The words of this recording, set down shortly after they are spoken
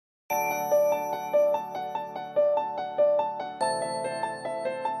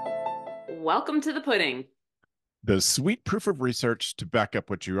Welcome to the pudding. The sweet proof of research to back up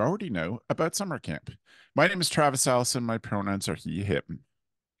what you already know about summer camp. My name is Travis Allison. My pronouns are he, him.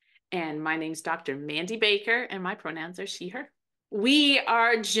 And my name's Dr. Mandy Baker, and my pronouns are she, her. We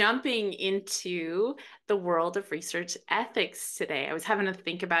are jumping into the world of research ethics today. I was having to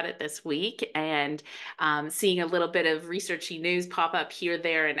think about it this week and seeing a little bit of researchy news pop up here,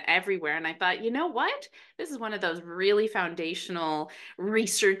 there, and everywhere. And I thought, you know what? This is one of those really foundational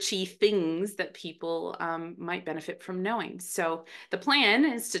researchy things that people might benefit from knowing. So the plan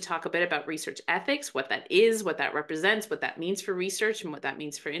is to talk a bit about research ethics, what that is, what that represents, what that means for research, and what that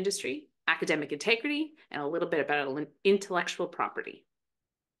means for industry, academic integrity, and a little bit about intellectual property.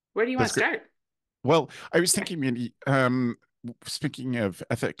 Where do you want That's to great. start? Well, I was thinking, Mandy, speaking of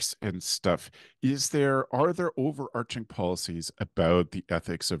ethics and stuff, are there overarching policies about the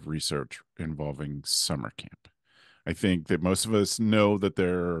ethics of research involving summer camp? I think that most of us know that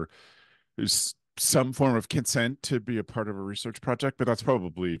there is some form of consent to be a part of a research project, but that's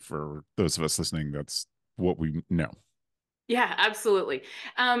probably for those of us listening, that's what we know. Yeah, absolutely.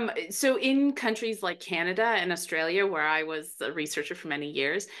 So in countries like Canada and Australia, where I was a researcher for many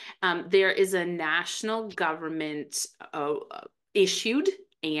years, there is a national government issued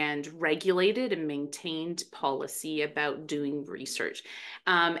and regulated and maintained policy about doing research.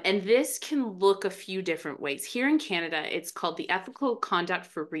 And this can look a few different ways. Here in Canada, it's called the Ethical Conduct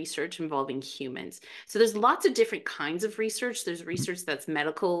for Research Involving Humans. So there's lots of different kinds of research. There's research that's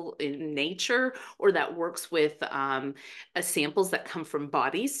medical in nature or that works with samples that come from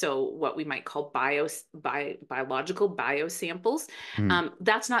bodies, so what we might call biological biosamples. Mm,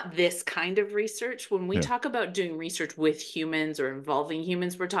 That's not this kind of research. When we yeah. talk about doing research with humans or involving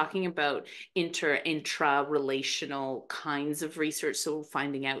humans, we're talking about intra-relational kinds of research. So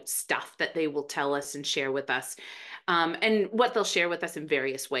finding out stuff that they will tell us and share with us, and what they'll share with us in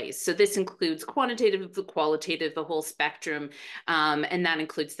various ways. So this includes quantitative, the qualitative, the whole spectrum, and that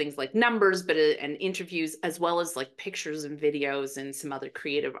includes things like numbers, and interviews, as well as like pictures and videos and some other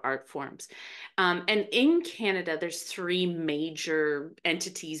creative art forms. And in Canada, there's three major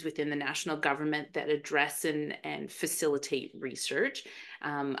entities within the national government that address and facilitate research.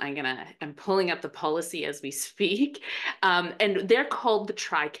 I'm pulling up the policy as we speak, and they're called the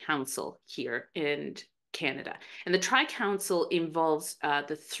Tri-Council here in Canada. And the Tri-Council involves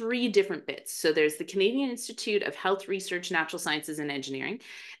the three different bits. So there's the Canadian Institute of Health Research, Natural Sciences and Engineering.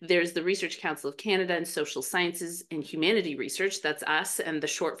 There's the Research Council of Canada and Social Sciences and Humanity Research. That's us. And the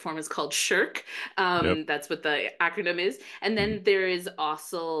short form is called SHIRC. Yep. That's what the acronym is. And Mhm. then there is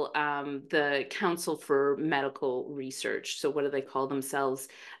also the Council for Medical Research. So what do they call themselves?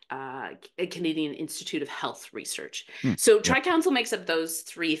 A Canadian Institute of Health Research. Mm, So yep. Tri-Council makes up those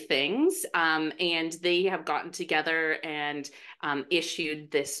three things, and they have gotten together and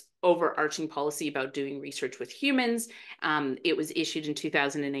issued this overarching policy about doing research with humans. It was issued in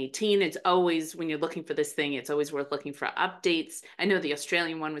 2018. It's always, when you're looking for this thing, it's always worth looking for updates. I know the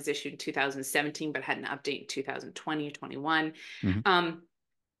Australian one was issued in 2017, but had an update in 2020 or 21. Mhm. Um,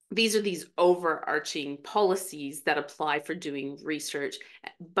 these are these overarching policies that apply for doing research.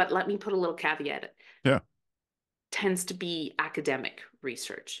 But let me put a little caveat: Yeah. tends to be academic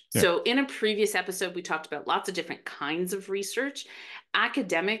research. Yeah. So, in a previous episode, we talked about lots of different kinds of research.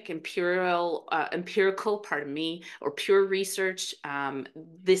 Academic, empirical, pardon me, or pure research.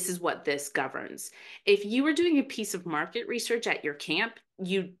 This is what this governs. If you were doing a piece of market research at your camp,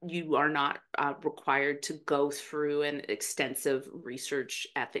 you are not required to go through an extensive research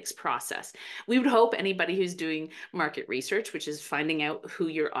ethics process. We would hope anybody who's doing market research, which is finding out who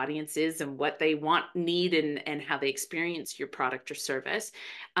your audience is and what they want, need, and how they experience your product or service.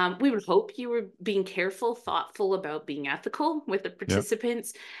 We would hope you were being careful, thoughtful about being ethical with the Yeah.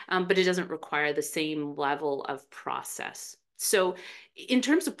 participants, but it doesn't require the same level of process. So, in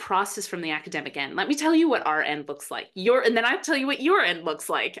terms of process from the academic end, let me tell you what our end looks like. And then I'll tell you what your end looks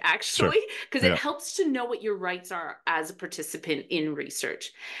like, Sure. actually, because it Yeah. helps to know what your rights are as a participant in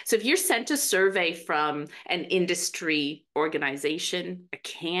research. So, if you're sent a survey from an industry organization, a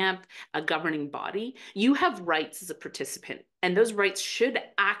camp, a governing body, you have rights as a participant. And those rights should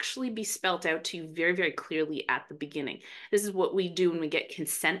actually be spelled out to you very, very clearly at the beginning. This is what we do when we get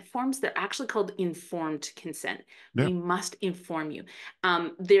consent forms. They're actually called informed consent. Yeah. We must inform you.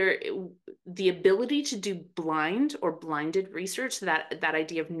 There, the ability to do blind or blinded research, that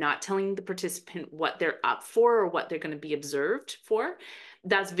idea of not telling the participant what they're up for or what they're going to be observed for,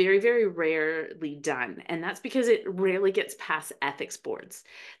 that's very, very rarely done. And that's because it rarely gets past ethics boards.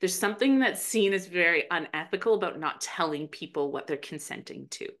 There's something that's seen as very unethical about not telling people what they're consenting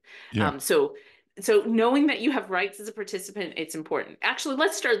to. Yeah. So So knowing that you have rights as a participant, it's important. Actually,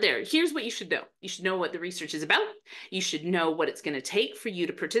 let's start there. Here's what you should know. You should know what the research is about. You should know what it's going to take for you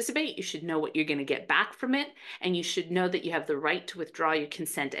to participate. You should know what you're going to get back from it. And you should know that you have the right to withdraw your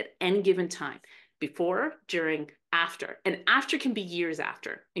consent at any given time, before, during, after. And after can be years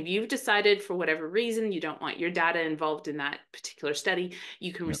after. If you've decided for whatever reason you don't want your data involved in that particular study,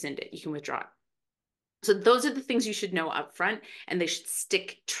 you can Yep. rescind it. You can withdraw it. So those are the things you should know up front, and they should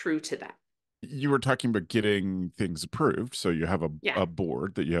stick true to that. You were talking about getting things approved. So you have Yeah. a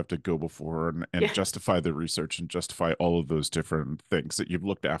board that you have to go before and Yeah. justify the research and justify all of those different things that you've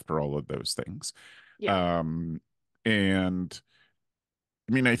looked after all of those things. Yeah. Um, and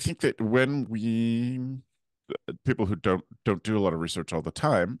I mean, I think that when we people who don't do a lot of research all the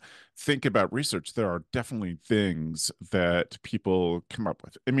time think about research, there are definitely things that people come up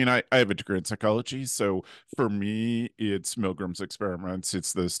with. I mean, I have a degree in psychology, so for me it's Milgram's experiments,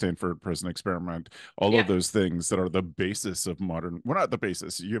 it's the Stanford prison experiment, all of Yeah. those things that are the basis of modern, well, not the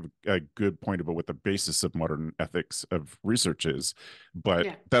basis, you have a good point about what the basis of modern ethics of research is, but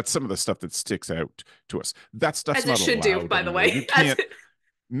Yeah. that's some of the stuff that sticks out to us. That stuff's As it not should do, allowed by the anymore. You way. As can't,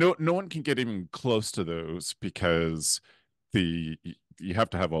 no one can get even close to those because the you have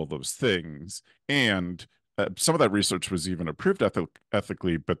to have all those things, and some of that research was even approved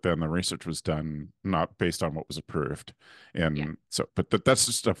ethically, but then the research was done not based on what was approved, Yeah. and so but that's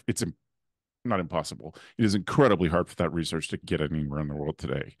just stuff. It's not impossible. It is incredibly hard for that research to get anywhere in the world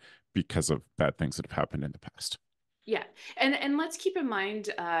today because of bad things that have happened in the past. Yeah, and let's keep in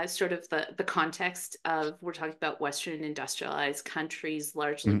mind sort of the context of, we're talking about Western industrialized countries,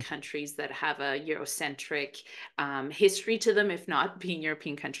 largely Mhm. countries that have a Eurocentric history to them, if not being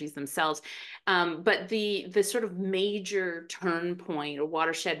European countries themselves. But the sort of major turn point or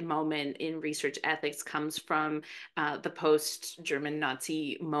watershed moment in research ethics comes from the post-German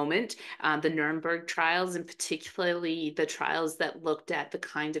Nazi moment, the Nuremberg trials, and particularly the trials that looked at the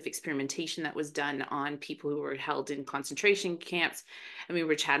kind of experimentation that was done on people who were held in concentration camps. And we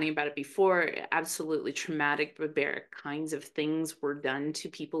were chatting about it before. Absolutely traumatic, barbaric kinds of things were done to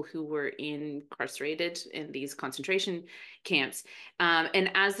people who were incarcerated in these concentration camps.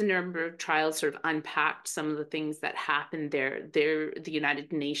 And as the Nuremberg trials sort of unpacked some of the things that happened there, the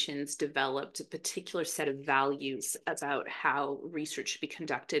United Nations developed a particular set of values about how research should be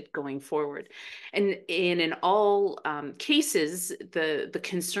conducted going forward. And in all cases, the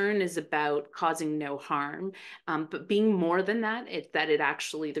concern is about causing no harm, but being more than that,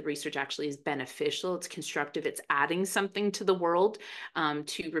 the research actually is beneficial. It's constructive. It's adding something to the world.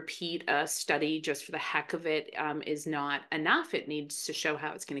 To repeat a study just for the heck of it is not enough. It needs to show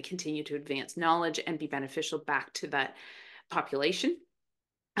how it's going to continue to advance knowledge and be beneficial back to that population.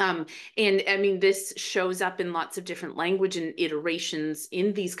 And I mean, this shows up in lots of different language and iterations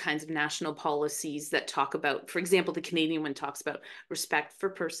in these kinds of national policies that talk about, for example, the Canadian one talks about respect for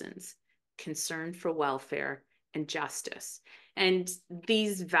persons, concern for welfare, and justice. And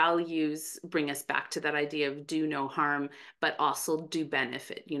these values bring us back to that idea of do no harm, but also do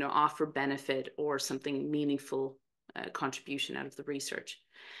benefit, offer benefit or something meaningful contribution out of the research.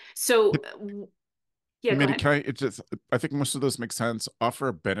 So, yeah, go Minnie, ahead. can I just, I think most of those make sense. Offer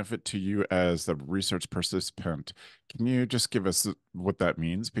a benefit to you as the research participant. Can you just give us what that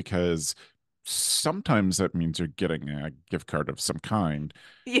means? Because sometimes that means you're getting a gift card of some kind,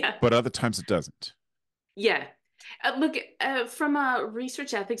 Yeah. but other times it doesn't. Yeah. Look, from a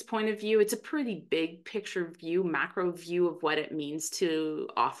research ethics point of view, it's a pretty big picture view, macro view of what it means to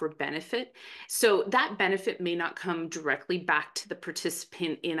offer benefit. So that benefit may not come directly back to the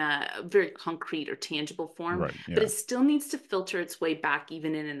participant in a very concrete or tangible form, Right. but Yeah. it still needs to filter its way back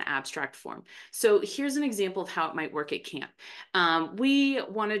even in an abstract form. So here's an example of how it might work at camp. We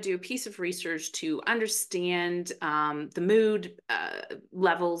want to do a piece of research to understand the mood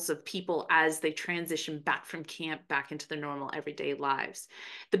levels of people as they transition back from camp back into their normal everyday lives.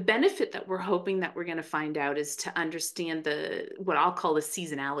 The benefit that we're hoping that we're going to find out is to understand what I'll call the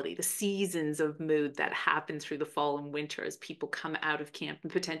seasonality, the seasons of mood that happen through the fall and winter as people come out of camp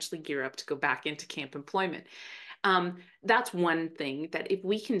and potentially gear up to go back into camp employment. That's one thing, that if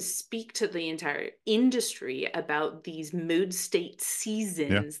we can speak to the entire industry about these mood state Yeah.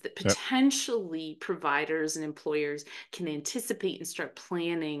 seasons, that Yeah. potentially providers and employers can anticipate and start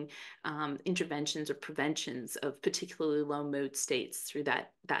planning interventions or preventions of particularly low mood states through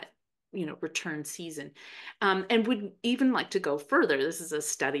that return season. And would even like to go further. This is a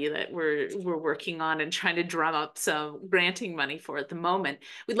study that we're working on and trying to drum up some granting money for at the moment.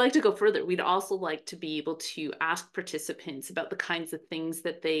 We'd like to go further. We'd also like to be able to ask participants about the kinds of things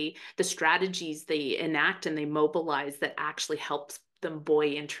that the strategies they enact and they mobilize that actually helps them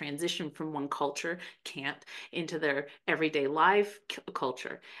buoy and transition from one culture, camp, into their everyday life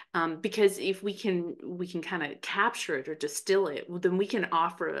culture. Because if we can kind of capture it or distill it, then we can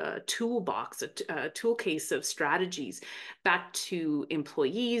offer a toolbox, a tool case of strategies back to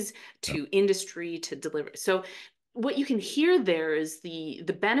employees, Yeah. to industry, to deliver. So what you can hear there is the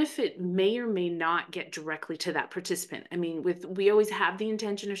benefit may or may not get directly to that participant. I mean, we always have the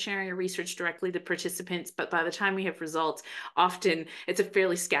intention of sharing our research directly to participants, but by the time we have results, often it's a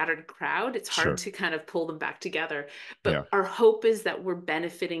fairly scattered crowd. It's hard Sure. to kind of pull them back together. Yeah. But our hope is that we're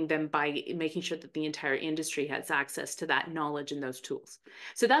benefiting them by making sure that the entire industry has access to that knowledge and those tools.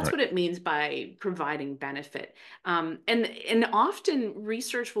 So that's Right. what it means by providing benefit. And often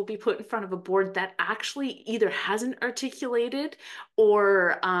research will be put in front of a board that actually either hasn't articulated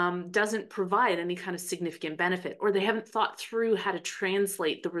or doesn't provide any kind of significant benefit, or they haven't thought through how to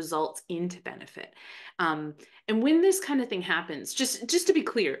translate the results into benefit. And when this kind of thing happens, just to be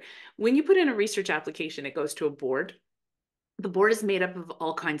clear, when you put in a research application, it goes to a board. The board is made up of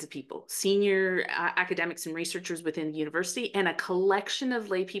all kinds of people, senior academics and researchers within the university, and a collection of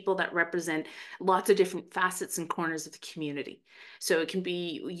lay people that represent lots of different facets and corners of the community. So it can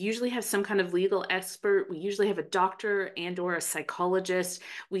be, we usually have some kind of legal expert. We usually have a doctor and or a psychologist.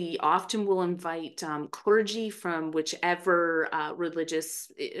 We often will invite clergy from whichever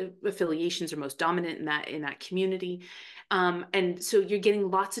religious affiliations are most dominant in that community. And so you're getting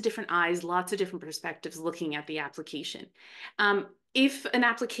lots of different eyes, lots of different perspectives looking at the application. If an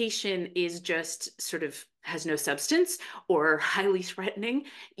application is just sort of has no substance or highly threatening,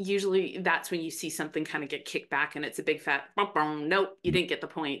 usually that's when you see something kind of get kicked back and it's a big fat, nope, you didn't get the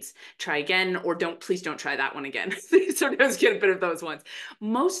points. Try again, or please don't try that one again. Sometimes get a bit of those ones.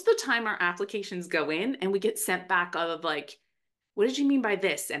 Most of the time our applications go in and we get sent back of like, what did you mean by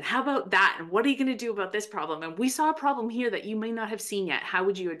this? And how about that? And what are you going to do about this problem? And we saw a problem here that you may not have seen yet. How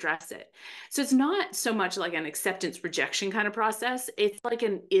would you address it? So it's not so much like an acceptance rejection kind of process. It's like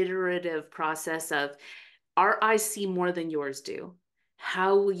an iterative process of our eyes see more than yours do.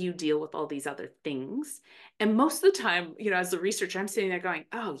 How will you deal with all these other things? And most of the time, as a researcher, I'm sitting there going,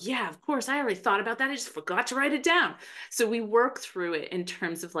 oh, yeah, of course, I already thought about that. I just forgot to write it down. So we work through it in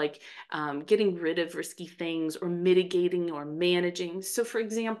terms of like getting rid of risky things or mitigating or managing. So, for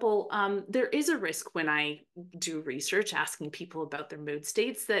example, there is a risk when I do research asking people about their mood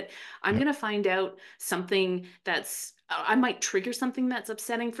states that I'm Yeah. going to find out something I might trigger something that's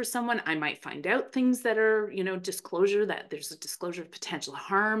upsetting for someone. I might find out things that are, disclosure, that there's a disclosure of potential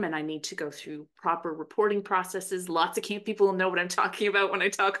harm, and I need to go through proper reporting processes. Lots of camp people know what I'm talking about when I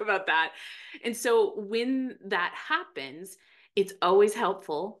talk about that. And so when that happens, it's always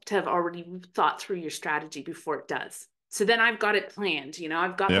helpful to have already thought through your strategy before it does. So then I've got it planned.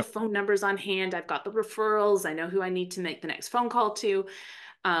 I've got the Yeah. phone numbers on hand. I've got the referrals. I know who I need to make the next phone call to.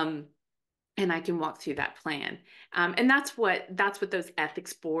 And I can walk through that plan. And that's what those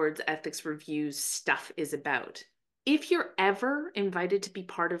ethics boards, ethics reviews stuff is about. If you're ever invited to be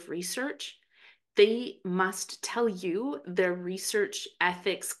part of research, they must tell you their research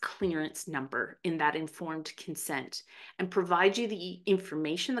ethics clearance number in that informed consent and provide you the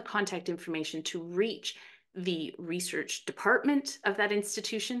information, the contact information to reach the research department of that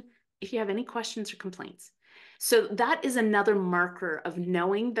institution if you have any questions or complaints. So that is another marker of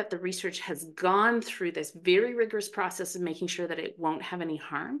knowing that the research has gone through this very rigorous process of making sure that it won't have any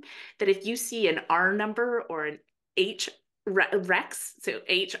harm. That if you see an R number or an HREC, so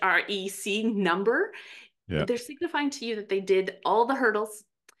HREC number, Yeah. they're signifying to you that they did all the hurdles,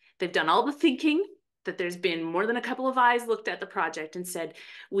 they've done all the thinking, that there's been more than a couple of eyes looked at the project and said,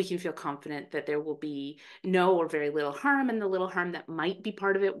 we can feel confident that there will be no or very little harm, and the little harm that might be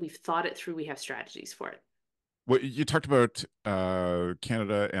part of it, we've thought it through, we have strategies for it. Well, you talked about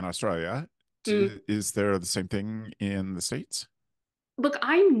Canada and Australia. Is there the same thing in the States? Look,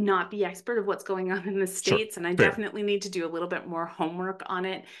 I'm not the expert of what's going on in the Sure. States, and I Fair. definitely need to do a little bit more homework on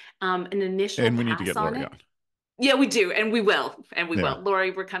it. An initial And we need to pass get on Lori it. on. Yeah, we do, and we will, Yeah. Lori,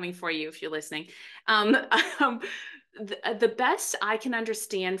 we're coming for you if you're listening. Um, um, the best I can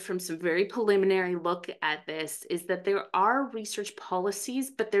understand from some very preliminary look at this is that there are research policies,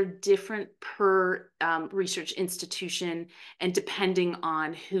 but they're different per research institution and depending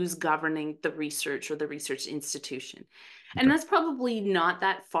on who's governing the research or the research institution. And Okay. that's probably not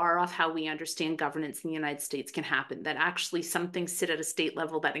that far off how we understand governance in the United States can happen, that actually some things sit at a state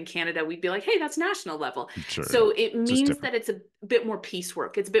level that in Canada we'd be like, hey, that's national level. Sure. Yeah. So it Just means different. that it's a bit more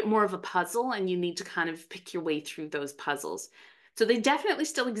piecework. It's a bit more of a puzzle, and you need to kind of pick your way through those puzzles. So they definitely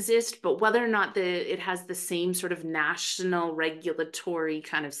still exist, but whether or not it has the same sort of national regulatory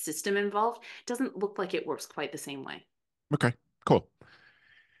kind of system involved doesn't look like it works quite the same way. Okay. Cool.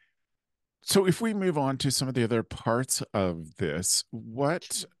 So if we move on to some of the other parts of this,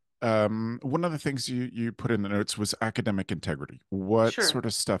 what one of the things you put in the notes was academic integrity. What Sure. sort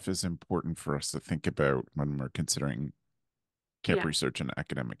of stuff is important for us to think about when we're considering camp Yeah. research and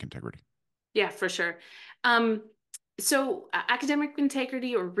academic integrity? Yeah, for sure. Um, so academic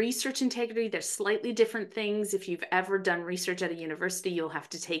integrity or research integrity, they're slightly different things. If you've ever done research at a university, you'll have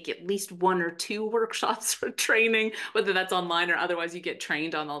to take at least one or two workshops for training, whether that's online or otherwise you get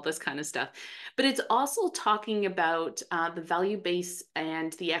trained on all this kind of stuff. But it's also talking about the value base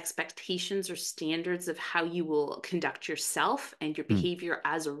and the expectations or standards of how you will conduct yourself and your Mm, behavior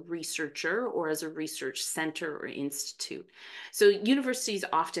as a researcher or as a research center or institute. So universities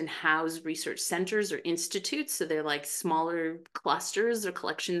often house research centers or institutes. So they're like smaller clusters or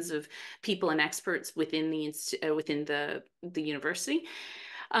collections of people and experts within the university.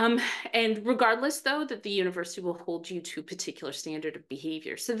 Um, and regardless, though, that the university will hold you to a particular standard of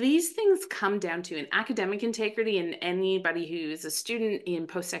behavior. So these things come down to an academic integrity, and anybody who is a student in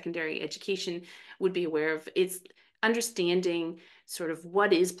post-secondary education would be aware of. It's understanding sort of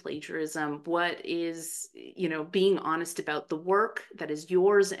what is plagiarism, what is, being honest about the work that is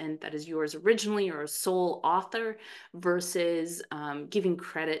yours and that is yours originally or a sole author versus giving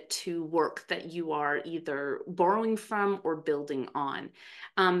credit to work that you are either borrowing from or building on.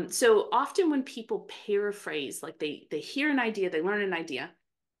 So often when people paraphrase, like they hear an idea, they learn an idea,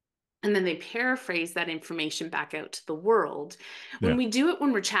 and then they paraphrase that information back out to the world. When yeah. we do it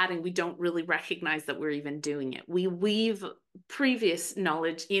when we're chatting, we don't really recognize that we're even doing it. We weave previous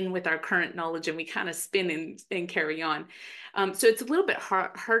knowledge in with our current knowledge and we kind of spin and carry on. So it's a little bit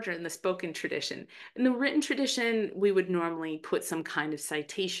harder in the spoken tradition. In the written tradition, we would normally put some kind of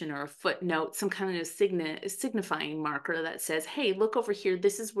citation or a footnote, some kind of signifying marker that says, hey, look over here.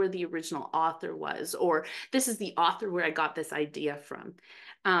 This is where the original author was, or this is the author where I got this idea from.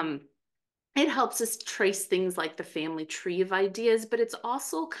 Um, it helps us trace things like the family tree of ideas, but it's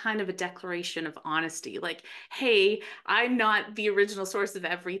also kind of a declaration of honesty. Like, hey, I'm not the original source of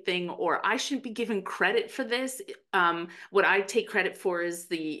everything, or I shouldn't be given credit for this. What I take credit for is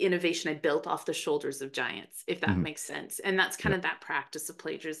the innovation I built off the shoulders of giants, if that Mhm. makes sense. And that's kind Yeah. of that practice of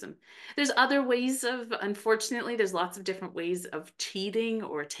plagiarism. There's other ways of, unfortunately, there's lots of different ways of cheating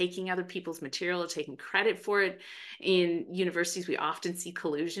or taking other people's material or taking credit for it. In universities, we often see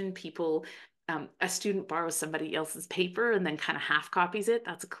collusion. A student borrows somebody else's paper and then kind of half copies it.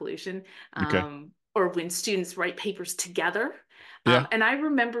 That's a collusion. Okay. Or when students write papers together. Yeah. And I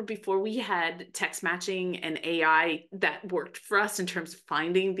remember before we had text matching and AI that worked for us in terms of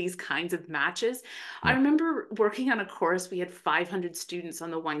finding these kinds of matches. I Yeah. remember working on a course, we had 500 students on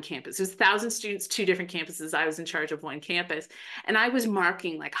the one campus. It was 1,000 students, two different campuses. I was in charge of one campus. And I was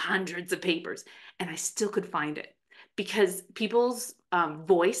marking like hundreds of papers and I still could find it because people's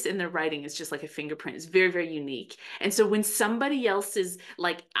voice in their writing is just like a fingerprint. It's very, very unique. And so when somebody else's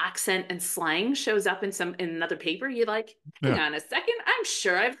like accent and slang shows up in another paper, you're like, hang Yeah. on a second, I'm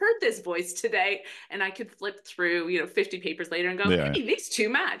sure I've heard this voice today. And I could flip through, 50 papers later and go, Yeah. hey, these two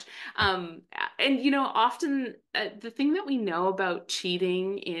match. And often the thing that we know about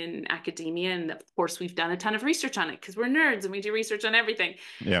cheating in academia, and of course we've done a ton of research on it because we're nerds and we do research on everything.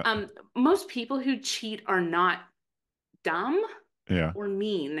 Yeah. Most people who cheat are not dumb Yeah. or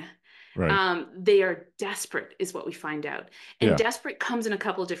mean. Right. They are desperate, is what we find out. And Yeah. desperate comes in a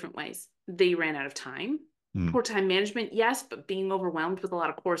couple of different ways. They ran out of time. Mm. Poor time management, yes, but being overwhelmed with a lot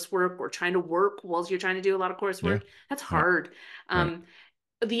of coursework or trying to work whilst you're trying to do a lot of Yeah. coursework, that's Yeah. hard. Right.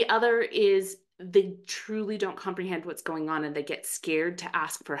 The other is they truly don't comprehend what's going on and they get scared to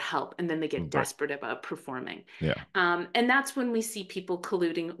ask for help and then they get Right. desperate about performing. Yeah. And that's when we see people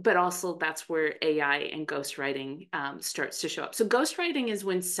colluding, but also that's where AI and ghostwriting starts to show up. So ghostwriting is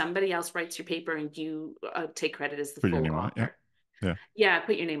when somebody else writes your paper and you take credit as the Put your full name on it. Yeah. author. Yeah. Yeah,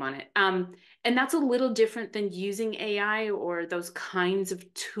 put your name on it. And that's a little different than using AI or those kinds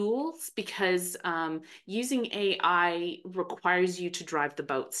of tools because using AI requires you to drive the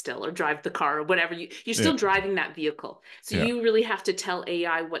boat still or drive the car or whatever. You're Yeah. still driving that vehicle. So Yeah. you really have to tell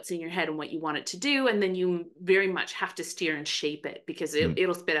AI what's in your head and what you want it to do. And then you very much have to steer and shape it because Mm.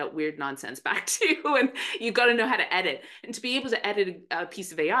 it'll spit out weird nonsense back to you. And you've got to know how to edit. And to be able to edit a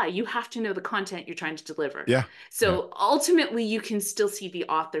piece of AI, you have to know the content you're trying to deliver. Yeah. Yeah. So ultimately, you can still see the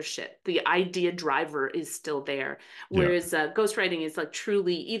authorship. The idea driver is still there. Yeah. Whereas ghostwriting is like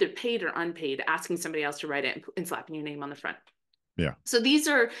truly either paid or unpaid, asking somebody else to write it and slapping your name on the front. Yeah. So these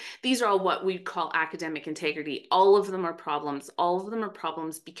are all what we call academic integrity. All of them are problems. All of them are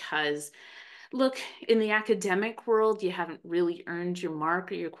problems because Look, in the academic world, you haven't really earned your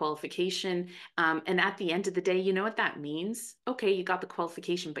mark or your qualification. And at the end of the day, you know what that means? Okay, you got the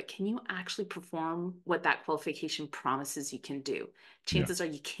qualification, but can you actually perform what that qualification promises you can do? Yeah. Chances are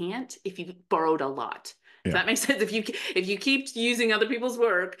you can't if you borrowed a lot. Does Yeah. that make sense? If you keep using other people's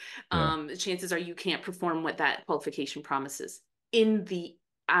work, Yeah. chances are you can't perform what that qualification promises. In the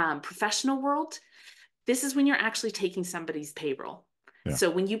professional world, this is when you're actually taking somebody's payroll. Yeah.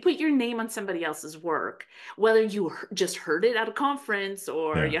 So when you put your name on somebody else's work, whether you just heard it at a conference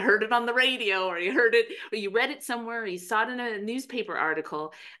or Yeah. you heard it on the radio or you heard it or you read it somewhere or you saw it in a newspaper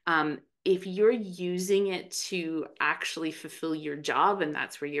article, if you're using it to actually fulfill your job and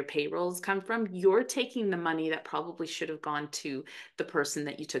that's where your payrolls come from, you're taking the money that probably should have gone to the person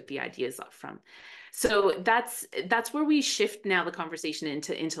that you took the ideas off from. So that's where we shift now the conversation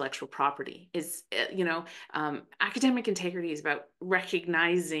into intellectual property is academic integrity is about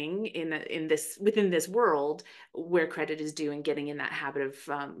recognizing in this within this world where credit is due and getting in that habit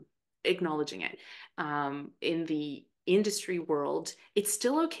of acknowledging it. In the industry world, it's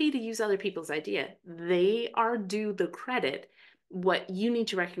still okay to use other people's idea. They are due the credit. What you need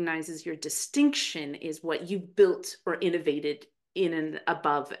to recognize is your distinction is what you built or innovated in and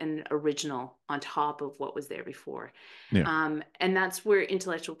above an original on top of what was there before. Yeah. And that's where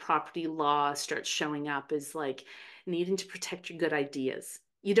intellectual property law starts showing up is like needing to protect your good ideas.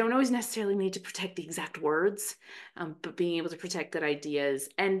 You don't always necessarily need to protect the exact words, but being able to protect good ideas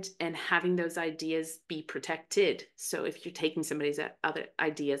and having those ideas be protected. So if you're taking somebody's other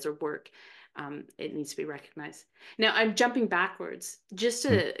ideas or work, it needs to be recognized. Now, I'm jumping backwards just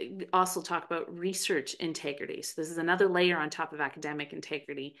Mm. to also talk about research integrity. So this is another layer on top of academic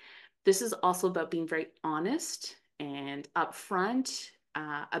integrity. This is also about being very honest and upfront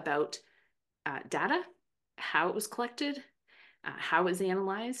about data, how it was collected, how it was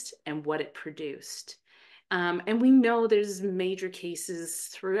analyzed, and what it produced. And we know there's major cases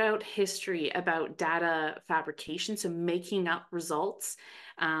throughout history about data fabrication, so making up results,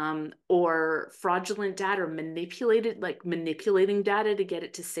 or fraudulent data or manipulating data to get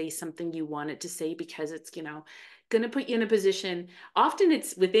it to say something you want it to say because it's, going to put you in a position. Often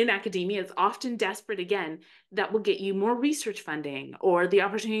it's within academia, it's often desperate again, that will get you more research funding or the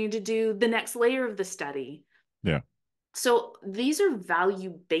opportunity to do the next layer of the study. Yeah. So these are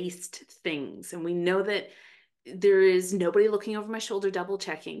value-based things, and we know that there is nobody looking over my shoulder double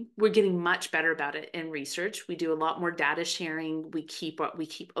checking. We're getting much better about it in research. We do a lot more data sharing. We keep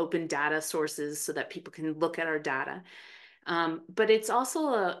open data sources so that people can look at our data. But it's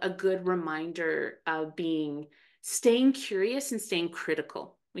also a good reminder of staying curious and staying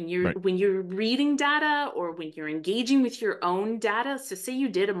critical. Right. When you're reading data or when you're engaging with your own data, so say you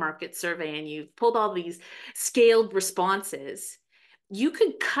did a market survey and you've pulled all these scaled responses, you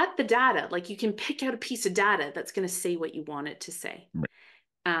could cut the data, like you can pick out a piece of data that's going to say what you want it to say.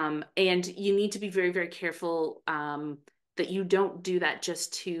 Right. And you need to be very, very careful that you don't do that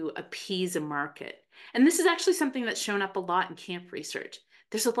just to appease a market. And this is actually something that's shown up a lot in camp research.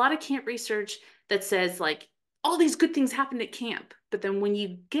 There's a lot of camp research that says like all these good things happened at camp, but then when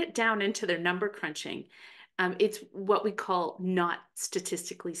you get down into their number crunching, it's what we call not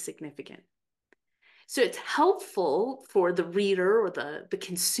statistically significant. So it's helpful for the reader or the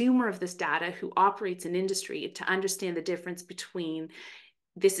consumer of this data who operates in industry to understand the difference between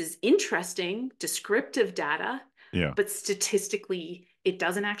this is interesting, descriptive data, Yeah. but statistically it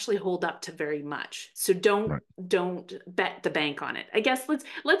doesn't actually hold up to very much. So Right. don't bet the bank on it. I guess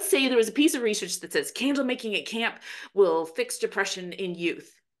let's say there was a piece of research that says candle making at camp will fix depression in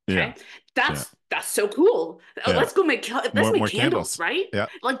youth. Yeah. Okay. Yeah. That's so cool. Yeah. Let's make More candles, candles. right? Yeah.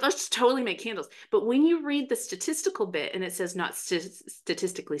 Like let's totally make candles. But when you read the statistical bit and it says not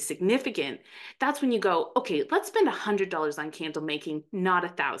statistically significant, that's when you go, okay, let's spend $100 on candle making, not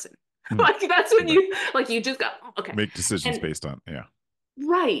 1,000. Mm. Like that's when Right. you just go, okay. Make decisions And based on. Yeah.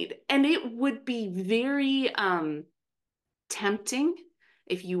 right. And it would be very tempting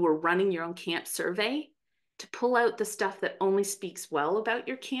if you were running your own camp survey to pull out the stuff that only speaks well about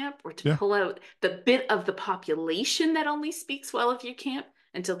your camp or to Yeah. pull out the bit of the population that only speaks well of your camp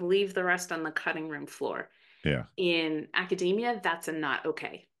and to leave the rest on the cutting room floor. Yeah. In academia, that's a not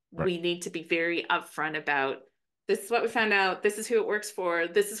okay. Right. We need to be very upfront about this is what we found out. This is who it works for.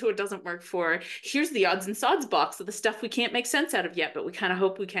 This is who it doesn't work for. Here's the odds and sods box of the stuff we can't make sense out of yet, but we kind of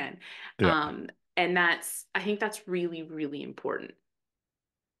hope we can. Yeah. And I think that's really, really important.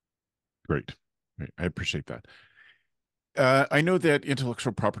 Great. Great. I appreciate that. I know that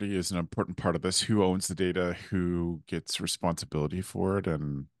intellectual property is an important part of this. Who owns the data? Who gets responsibility for it?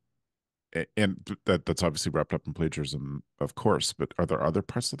 And that's obviously wrapped up in plagiarism, of course. But are there other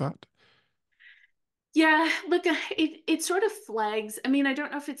parts of that? Yeah, look, it sort of flags. I mean, I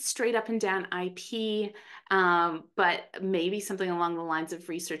don't know if it's straight up and down IP, but maybe something along the lines of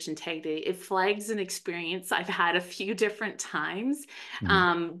research integrity. It flags an experience I've had a few different times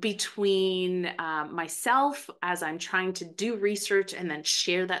Mhm. between myself as I'm trying to do research and then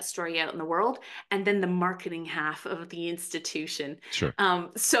share that story out in the world, and then the marketing half of the institution. Sure.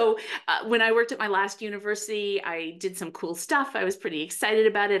 When I worked at my last university, I did some cool stuff. I was pretty excited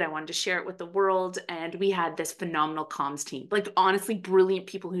about it. I wanted to share it with the world. And we had this phenomenal comms team, like honestly, brilliant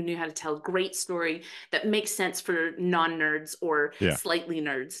people who knew how to tell a great story that makes sense for non-nerds or Yeah. slightly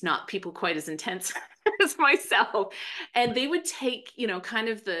nerds, not people quite as intense as myself. And they would take, kind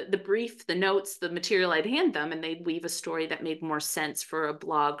of the brief, the notes, the material I'd hand them, and they'd weave a story that made more sense for a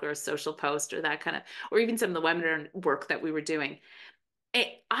blog or a social post or that kind of, or even some of the webinar work that we were doing.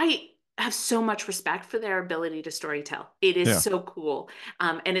 I have so much respect for their ability to storytell. It is Yeah. so cool.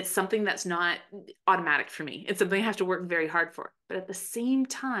 And it's something that's not automatic for me. It's something I have to work very hard for. But at the same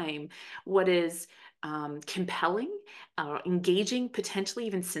time, what is compelling, engaging, potentially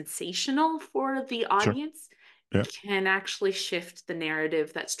even sensational for the Sure. audience Yeah. can actually shift the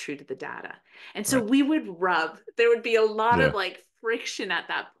narrative that's true to the data. And so Right. we would there would be a lot of Yeah. like friction at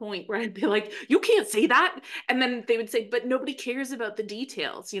that point where I'd be like, you can't say that. And then they would say, but nobody cares about the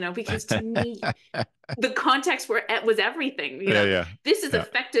details, because to me, the context where it was everything. Yeah. Yeah. This is Yeah.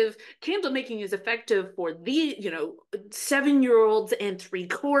 effective. Candle making is effective for the 7-year-olds and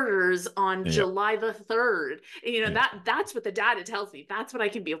 3/4 on Yeah. July the 3rd. Yeah. That's what the data tells me. That's what I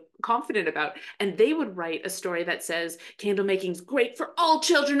can be confident about. And they would write a story that says candle making is great for all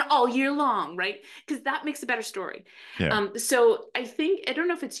children all year long, right? Because that makes a better story. Yeah. So I think, I don't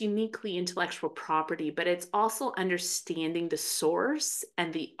know if it's uniquely intellectual property, but it's also understanding the source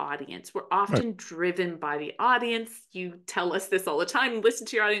and the audience. We're Right. often driven by the audience. You tell us this all the time. Listen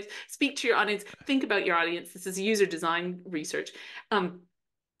to your audience, speak to your audience, think about your audience. This is user design research.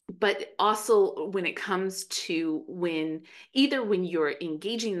 But also when it comes to when you're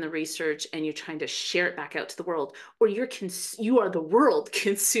engaging in the research and you're trying to share it back out to the world, or you are the world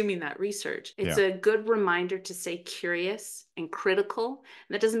consuming that research, it's Yeah. a good reminder to stay curious and critical.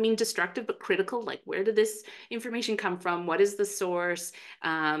 And that doesn't mean destructive, but critical. Like, where did this information come from? What is the source?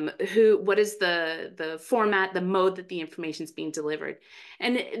 What is the format, the mode that the information is being delivered?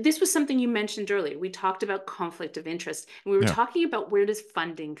 And this was something you mentioned earlier. We talked about conflict of interest, and we were Yeah. talking about, where does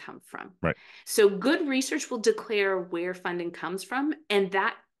funding come from? Right. So good research will declare where funding comes from, and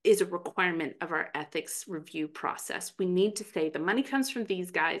that is a requirement of our ethics review process. We need to say the money comes from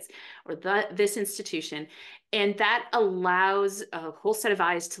these guys or this institution, and that allows a whole set of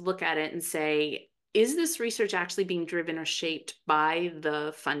eyes to look at it and say, is this research actually being driven or shaped by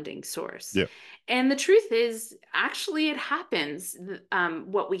the funding source? Yeah. And the truth is, actually, it happens.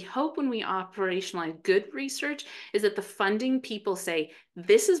 What we hope when we operationalize good research is that the funding people say,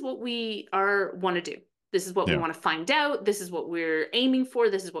 this is what we want to do. This is what we Yeah. want to find out. This is what we're aiming for.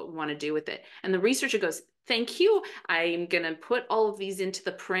 This is what we want to do with it. And the researcher goes, thank you. I'm going to put all of these into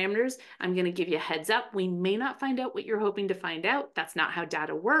the parameters. I'm going to give you a heads up. We may not find out what you're hoping to find out. That's not how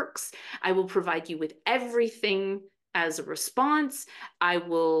data works. I will provide you with everything as a response. I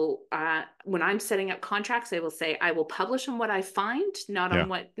will, when I'm setting up contracts, I will say, I will publish on what I find, not Yeah. on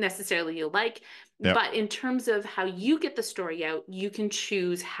what necessarily you'll like. Yeah. But in terms of how you get the story out, you can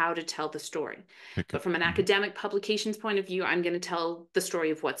choose how to tell the story. Pick But it. from an Mhm. academic publications point of view, I'm going to tell the story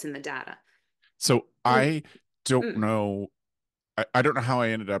of what's in the data. So Mm, I don't mm. know. I don't know how I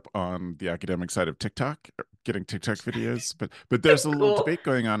ended up on the academic side of TikTok, getting TikTok videos, but there's a little Cool. debate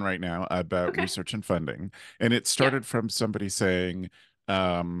going on right now about Okay. research and funding, and it Yeah. started from somebody saying,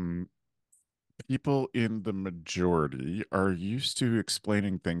 um, people in the majority are used to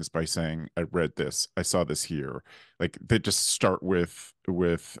explaining things by saying, "I read this, I saw this here." Like they just start with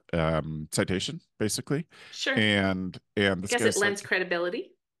citation, basically, Sure. and I this guess it guy's lends like,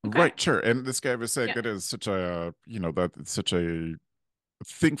 credibility. Okay. right, sure. And this guy was saying Yeah. that is such a, that it's such a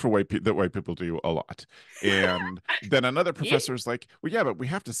thing for white people that white people do a lot. And then another Yeah. professor is like, well, yeah, but we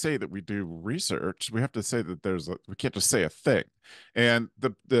have to say that we do research. We have to say that we can't just say a thing. And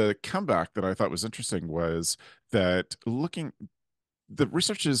the comeback that I thought was interesting was that the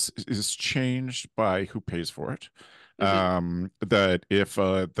research is changed by who pays for it. Hmm. That if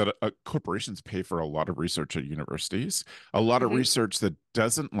that corporations pay for a lot of research at universities, a lot of Hmm. research that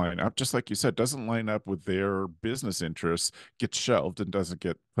doesn't line up, just like you said, doesn't line up with their business interests, gets shelved and doesn't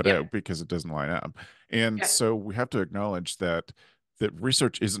get put Yeah. out because it doesn't line up. And Yeah. so we have to acknowledge that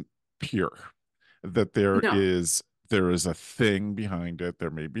research isn't pure, that No. there is a thing behind it. There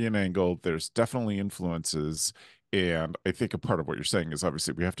may be an angle. There's definitely influences, And I think a part of what you're saying is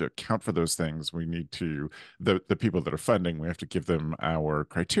obviously we have to account for those things. We need to, the people that are funding, we have to give them our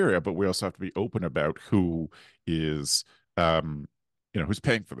criteria, but we also have to be open about who is, um, who's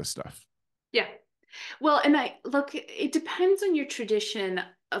paying for this stuff. Yeah. Well, and I look, it depends on your tradition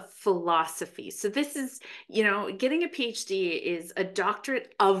of philosophy. So this is, getting a PhD is a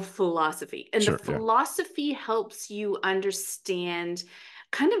doctorate of philosophy. And the Sure. Yeah. philosophy helps you understand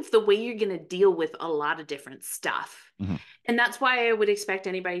kind of the way you're going to deal with a lot of different stuff. Hmm. And that's why I would expect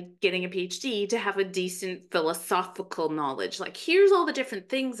anybody getting a PhD to have a decent philosophical knowledge. Like, here's all the different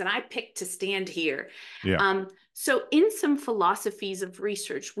things, and I picked to stand here. Yeah. So, in some philosophies of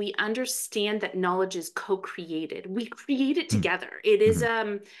research, we understand that knowledge is co-created. We create it together. It is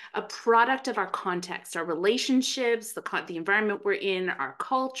Mm-hmm. a product of our context, our relationships, the environment we're in, our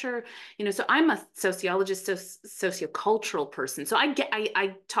culture. So I'm a sociologist, sociocultural person. So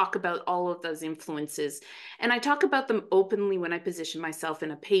I talk about all of those influences, and I talk about them openly when I position myself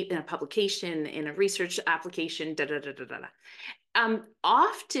in a publication, in a research application. Da da da da da.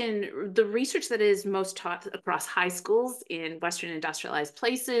 Often the research that is most taught across high schools in Western industrialized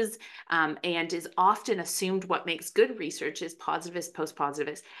places, and is often assumed what makes good research is positivist,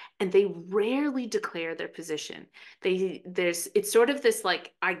 post-positivist, and they rarely declare their position. It's sort of this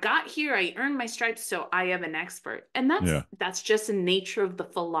like, I got here, I earned my stripes, so I am an expert. And Yeah. that's just the nature of the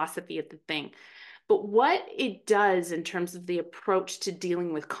philosophy of the thing. But what it does in terms of the approach to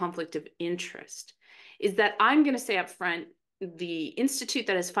dealing with conflict of interest is that I'm going to say up front, the institute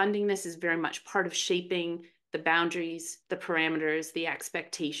that is funding this is very much part of shaping the boundaries, the parameters, the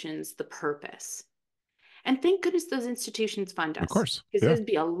expectations, the purpose. And thank goodness those institutions fund Of us, course. because Yeah. there'd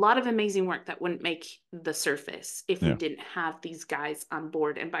be a lot of amazing work that wouldn't make the surface if we Yeah. didn't have these guys on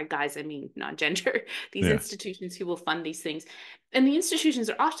board. And by guys, I mean non-gender, these Yeah. institutions who will fund these things. And the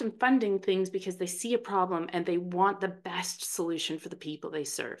institutions are often funding things because they see a problem and they want the best solution for the people they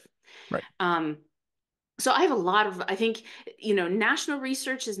serve. Right. So I have a lot of, I think, national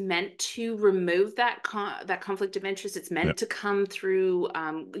research is meant to remove that conflict of interest. It's Yeah. meant to come through,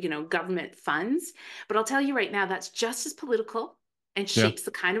 government funds. But I'll tell you right now, that's just as political and Yeah. shapes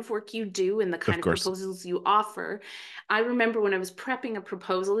the kind of work you do and the Of kind of course. proposals you offer. I remember when I was prepping a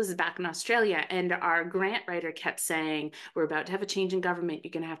proposal, this is back in Australia, and our grant writer kept saying, we're about to have a change in government.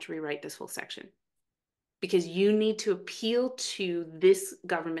 You're going to have to rewrite this whole section because you need to appeal to this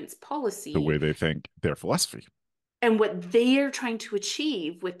government's The way policy they think, their philosophy. and what they're trying to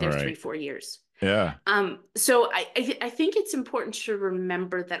achieve with All their right. 3-4 years. Yeah. So I think it's important to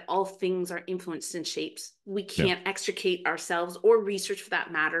remember that all things are influenced and shapes. We Yeah. can't extricate ourselves or research for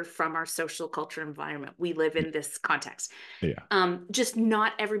that matter from our social culture environment. We live in this context. Yeah. Just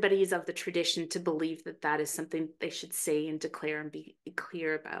not everybody is of the tradition to believe that that is something they should say and declare and be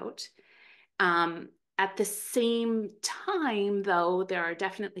clear about. At the same time, though, there are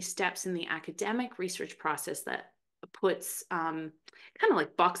definitely steps in the academic research process that puts kind of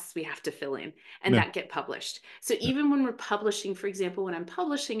like boxes we have to fill in and Yeah. that get published. So Yeah. even when we're publishing, for example, when I'm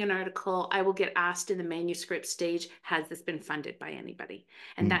publishing an article, I will get asked in the manuscript stage, has this been funded by anybody?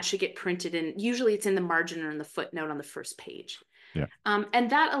 And Mm. that should get printed in, usually it's in the margin or in the footnote on the first page. Yeah. And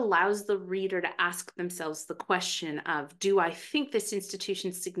that allows the reader to ask themselves the question of, do I think this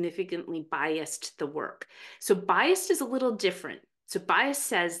institution significantly biased the work? So biased is a little different. So bias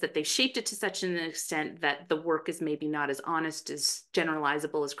says that they've shaped it to such an extent that the work is maybe not as honest, as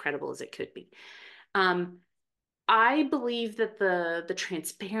generalizable, as credible as it could be. I believe that the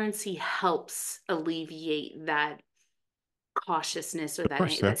transparency helps alleviate that cautiousness or Of that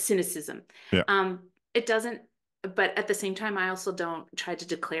course. Yeah. that cynicism. Yeah. It doesn't, but at the same time, I also don't try to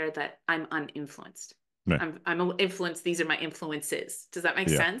declare that I'm uninfluenced. Yeah. I'm influenced. These are my influences. Does that make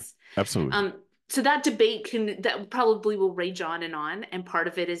Yeah. sense? Absolutely. So that debate that probably will rage on, and part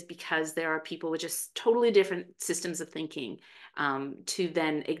of it is because there are people with just totally different systems of thinking, to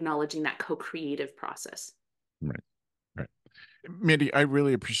then acknowledging that co-creative process. Right. Right. Mandi, I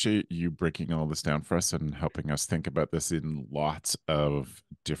really appreciate you breaking all this down for us and helping us think about this in lots of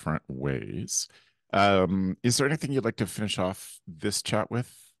different ways. Is there anything you'd like to finish off this chat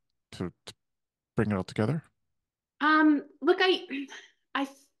with to bring it all together? Look, I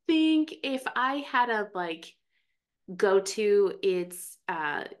think if I had a like go to, it's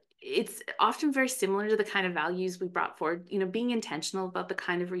often very similar to the kind of values we brought forward, being intentional about the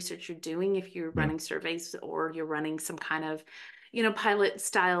kind of research you're doing if you're Yeah. running surveys or you're running some kind of pilot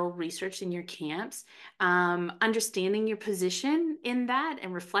style research in your camps, understanding your position in that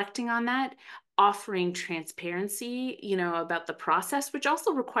and reflecting on that. offering transparency, about the process, which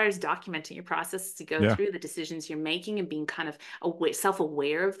also requires documenting your process as you go Yeah. through the decisions you're making and being kind of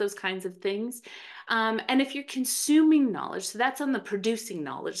self-aware of those kinds of things. And if you're consuming knowledge, so that's on the producing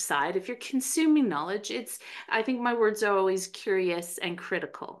knowledge side. If you're consuming knowledge, I think my words are always curious and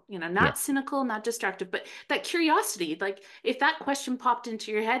critical, Yeah. not cynical, not destructive, but that curiosity, like if that question popped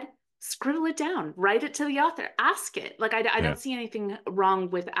into your head, scribble it down, write it to the author, ask it. Like, I Yeah. don't see anything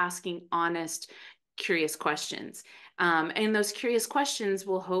wrong with asking honest, curious questions. And those curious questions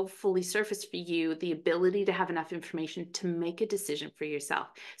will hopefully surface for you the ability to have enough information to make a decision for yourself.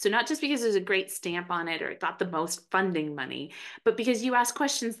 So, not just because there's a great stamp on it or it got the most funding money, but because you ask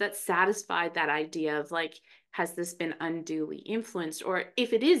questions that satisfy that idea of like, has this been unduly influenced? Or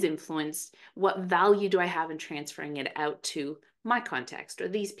if it is influenced, what value do I have in transferring it out to my context or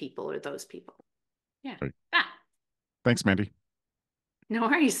these people or those people? Yeah. Right. Ah, Thanks, Mandi. no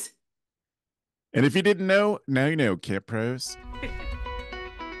worries. And if you didn't know, now you know, Camp Pros.